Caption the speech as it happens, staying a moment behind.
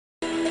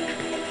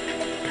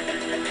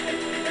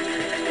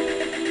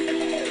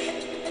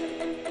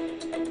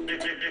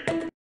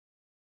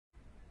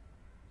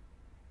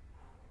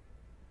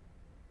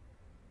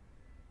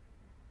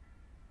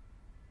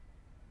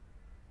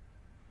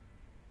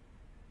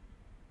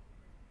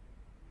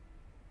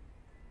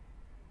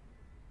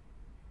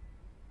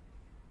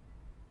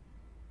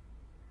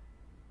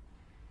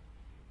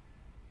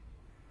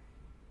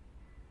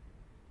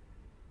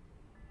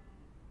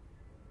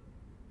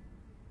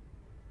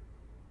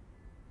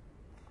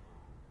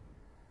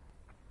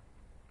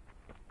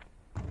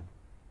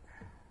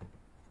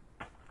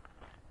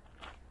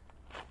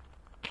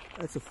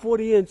That's a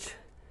 40-inch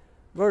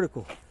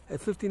vertical at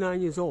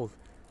 59 years old.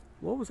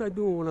 What was I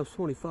doing when I was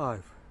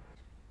 25?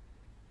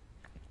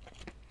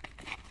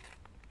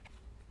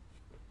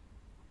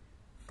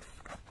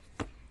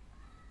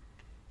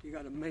 You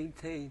got to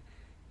maintain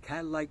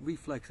cat-like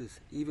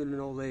reflexes even in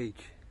old age.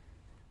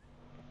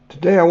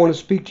 Today I want to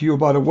speak to you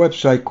about a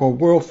website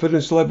called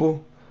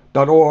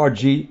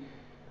worldfitnesslevel.org,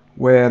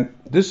 where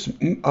this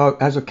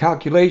has a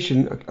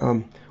calculation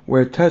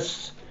where it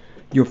tests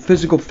your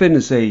physical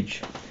fitness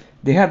age.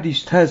 They have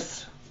these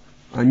tests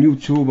on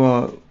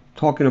YouTube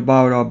talking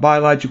about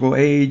biological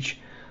age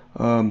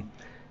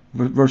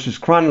versus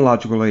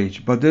chronological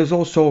age, but there's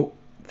also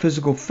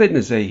physical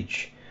fitness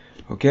age.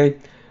 Okay,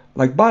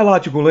 like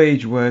biological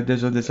age, where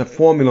there's a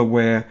formula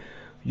where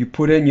you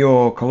put in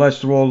your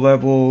cholesterol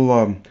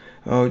level,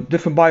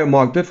 different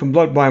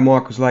blood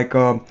biomarkers like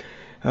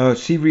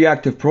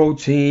C-reactive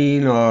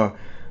protein,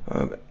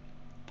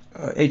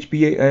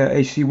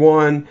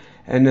 HbA1,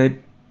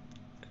 and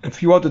a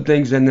few other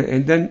things, and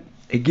then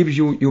it gives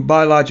you your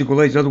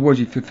biological age. In other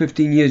words, if you're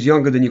 15 years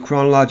younger than your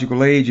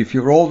chronological age, if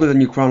you're older than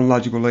your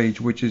chronological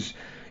age, which is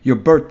your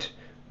birth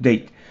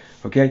date.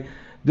 Okay,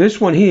 this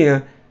one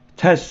here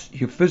tests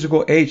your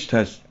physical age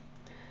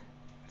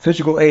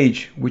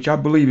which I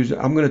believe is,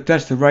 I'm going to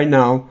test it right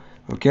now.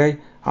 Okay,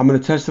 I'm going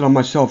to test it on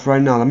myself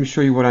right now. Let me show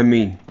you what I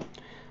mean.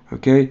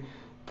 Okay,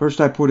 first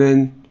I put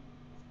in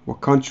what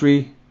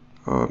country.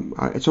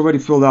 It's already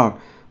filled out.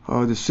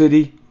 The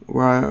city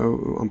where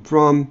I'm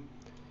from,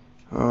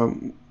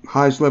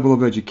 highest level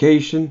of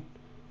education,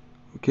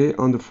 okay,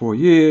 under 4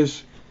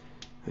 years.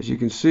 As you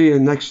can see,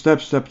 and next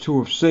step 2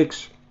 of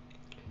 6.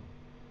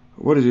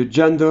 What is it?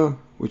 Gender,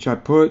 which I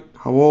put,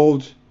 how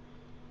old,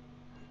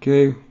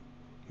 okay,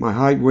 my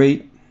height,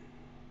 weight,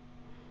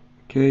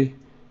 okay,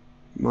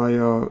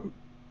 my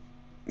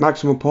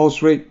maximum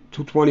pulse rate,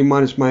 220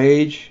 minus my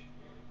age,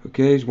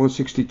 okay, is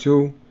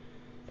 162.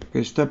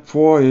 Okay, step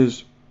 4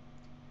 is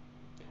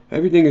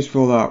everything is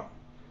filled out.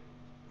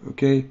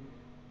 Okay,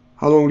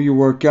 how long do you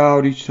work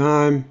out each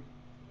time?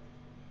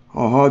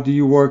 How hard do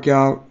you work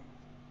out?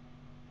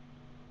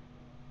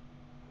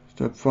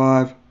 Step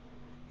 5,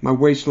 my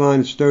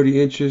waistline is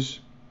 30 inches.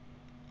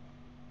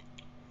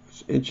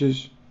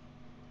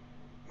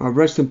 My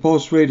resting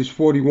pulse rate is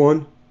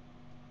 41.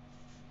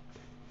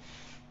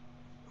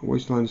 My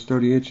waistline is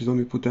 30 inches. Let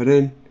me put that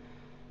in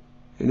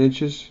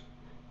inches.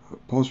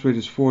 Pulse rate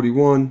is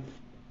 41.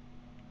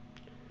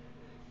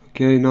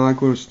 Okay, now I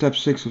go to step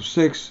 6 of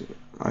 6.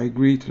 I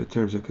agree to the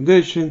terms and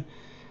condition,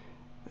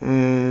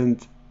 and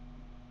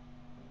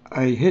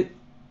I hit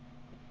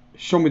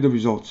show me the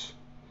results.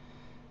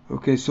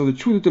 Okay, so the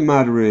truth of the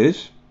matter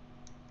is,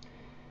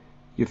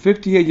 you're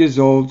 58 years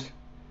old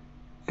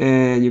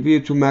and your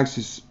VO2 max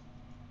is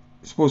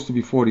supposed to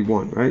be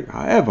 41, right?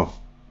 However,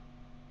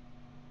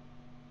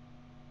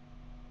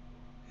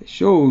 it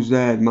shows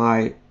that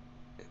my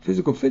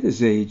physical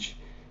fitness age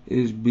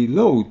is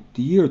below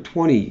the year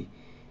 20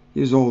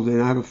 years old,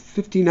 and I have a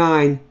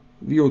 59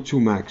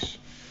 VO2 max.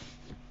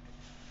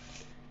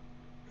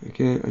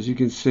 Okay, as you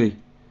can see,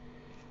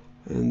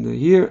 and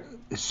here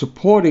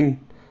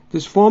supporting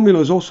this formula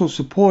is also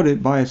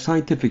supported by a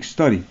scientific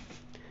study.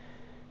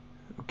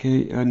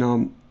 Okay, and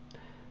you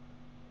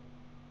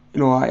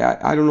know,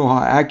 I don't know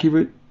how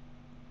accurate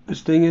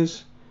this thing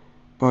is,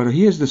 but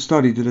here's the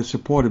study that is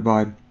supported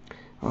by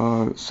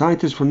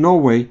scientists from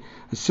Norway.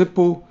 A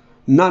simple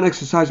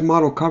non-exercise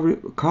model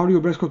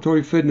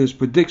cardiorespiratory fitness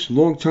predicts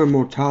long-term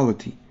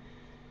mortality,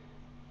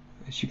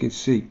 as you can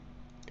see.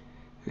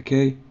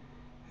 Okay,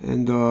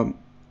 and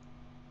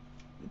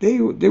they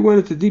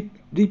went into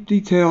deep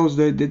details.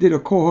 They did a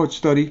cohort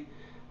study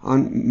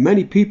on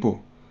many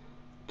people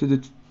to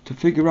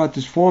figure out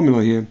this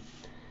formula here,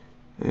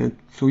 and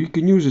so you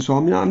can use it. So I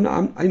mean,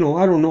 I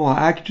don't know how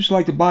accurate. Just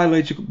like the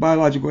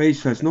biological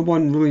age test, no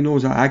one really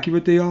knows how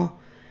accurate they are.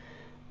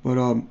 But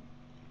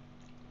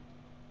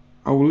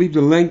I will leave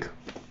the link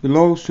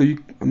below, so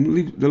I'm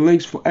leave the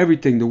links for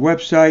everything, the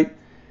website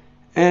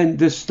and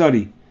this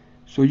study,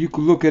 so you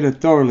can look at it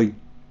thoroughly.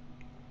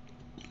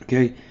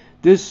 Okay,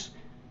 this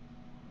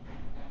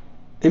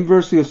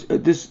inversely,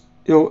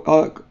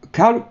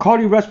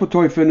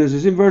 cardiorespiratory fitness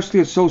is inversely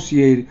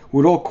associated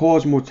with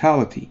all-cause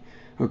mortality.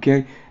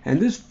 Okay, and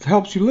this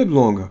helps you live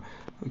longer.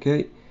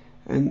 Okay,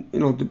 and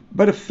the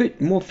better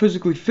fit, more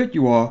physically fit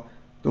you are,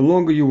 the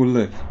longer you will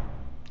live,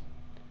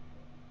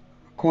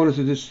 according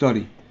to this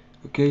study.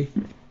 Okay,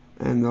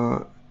 and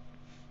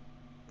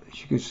as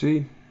you can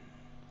see,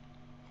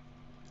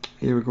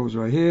 here it goes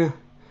right here.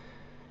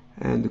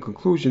 And the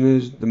conclusion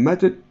is, the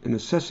method in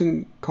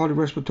assessing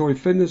cardiorespiratory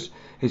fitness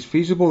is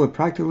feasible and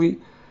practically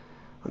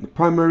on the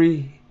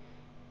primary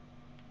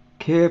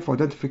care for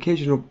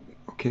identification of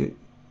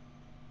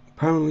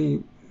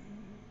apparently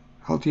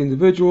healthy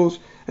individuals.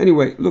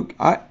 Anyway, look,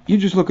 you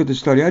just look at the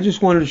study. I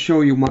just wanted to show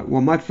you what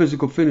my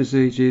physical fitness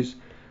age is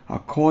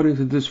according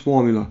to this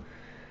formula.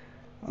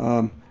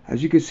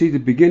 As you can see, the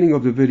beginning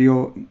of the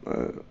video,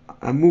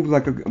 I move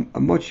like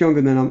I'm much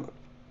younger than I'm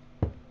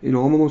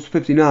almost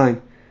 59.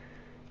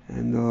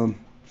 And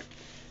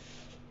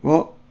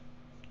well,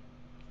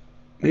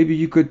 maybe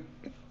you could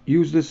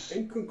use this.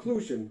 In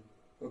conclusion,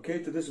 okay,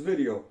 to this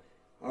video,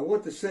 I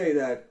want to say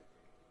that,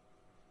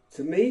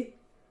 to me,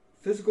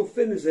 physical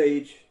fitness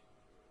age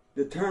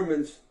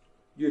determines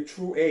your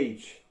true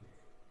age.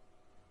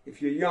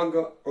 If you're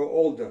younger or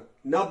older,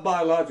 not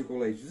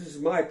biological age. This is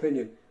my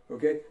opinion,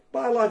 okay?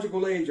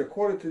 Biological age,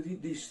 according to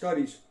these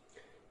studies,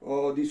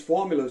 or these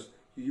formulas,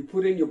 you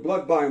put in your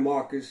blood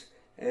biomarkers,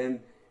 and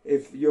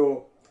if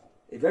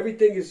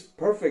everything is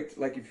perfect,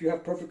 like if you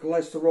have perfect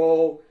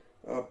cholesterol,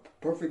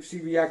 perfect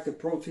C-reactive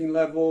protein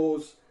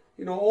levels,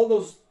 you know, all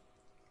those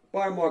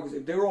biomarkers,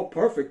 if they're all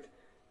perfect,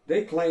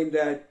 they claim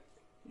that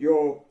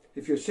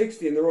if you're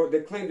 60 and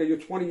they claim that you're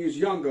 20 years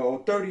younger or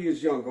 30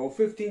 years younger or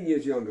 15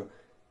 years younger.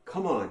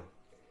 Come on.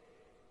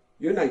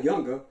 You're not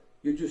younger.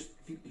 You're just,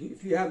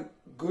 if you have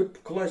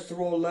good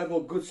cholesterol level,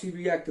 good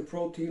C-reactive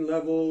protein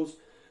levels,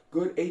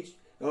 good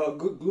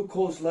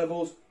glucose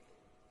levels,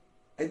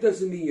 it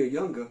doesn't mean you're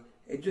younger.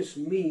 It just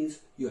means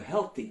you're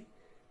healthy.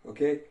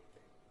 Okay?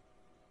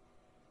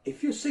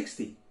 If you're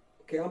 60,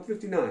 okay, I'm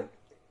 59,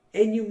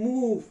 and you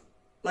move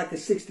like a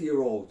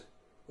 60-year-old,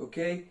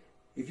 okay?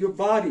 If you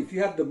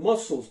have the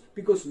muscles,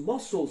 because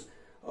muscles,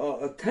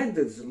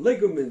 tendons,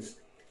 ligaments,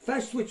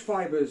 fast twitch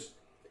fibers,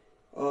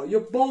 your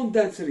bone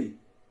density,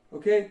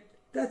 okay?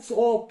 That's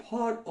all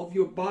part of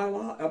your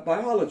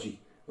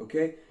biology,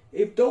 okay?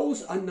 If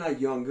those are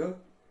not younger,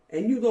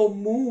 and you don't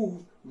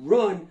move,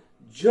 run,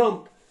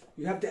 jump,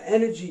 you have the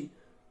energy,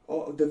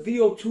 or the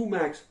VO2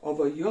 max of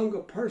a younger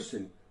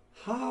person,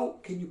 how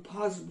can you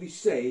possibly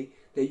say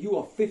that you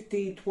are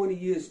 15, 20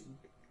 years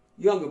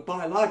younger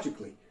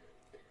biologically?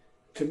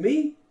 To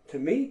me,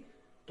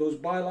 those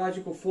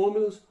biological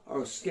formulas are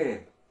a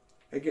scam.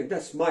 Again,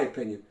 that's my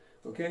opinion,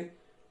 okay?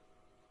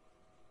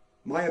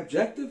 My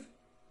objective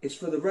is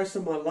for the rest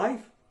of my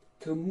life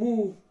to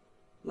move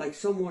like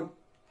someone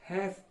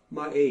half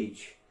my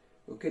age,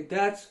 okay?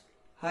 That's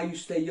how you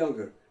stay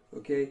younger,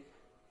 okay?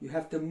 You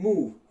have to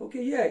move.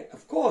 Okay, yeah,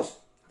 of course,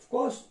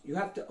 you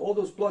have to, all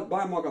those blood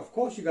biomarkers, of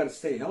course you got to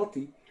stay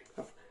healthy.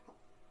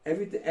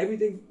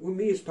 Everything with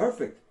me is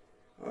perfect.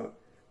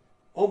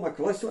 All my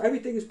cholesterol,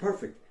 everything is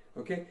perfect,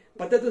 okay?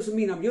 But that doesn't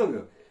mean I'm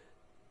younger.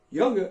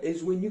 Younger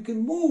is when you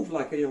can move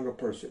like a younger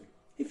person.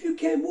 If you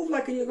can't move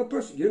like a younger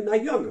person, you're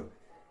not younger.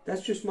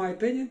 That's just my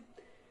opinion.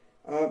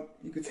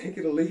 You can take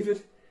it or leave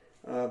it.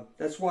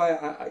 That's why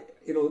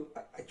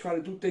I try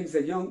to do things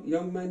that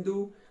young men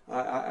do.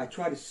 I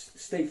try to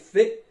stay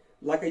fit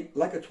like a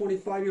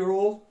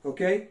 25-year-old.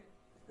 Okay,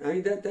 I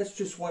mean that's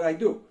just what I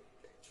do.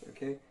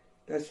 Okay,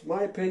 that's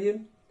my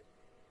opinion.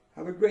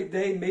 Have a great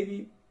day.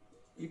 Maybe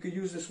you could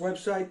use this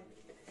website.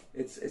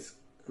 It's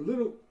a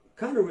little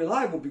kind of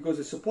reliable because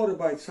it's supported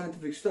by a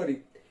scientific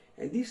study,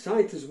 and these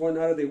scientists went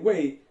out of their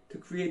way to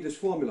create this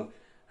formula.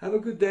 Have a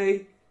good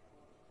day.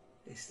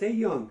 And stay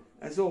young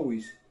as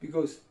always,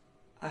 because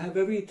I have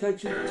every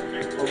intention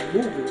of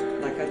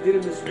moving like I did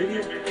in this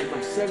video in my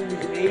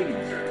 70s and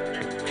 80s.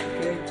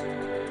 Okay?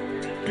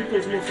 Keep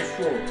those muscles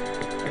strong.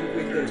 Have a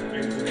great day.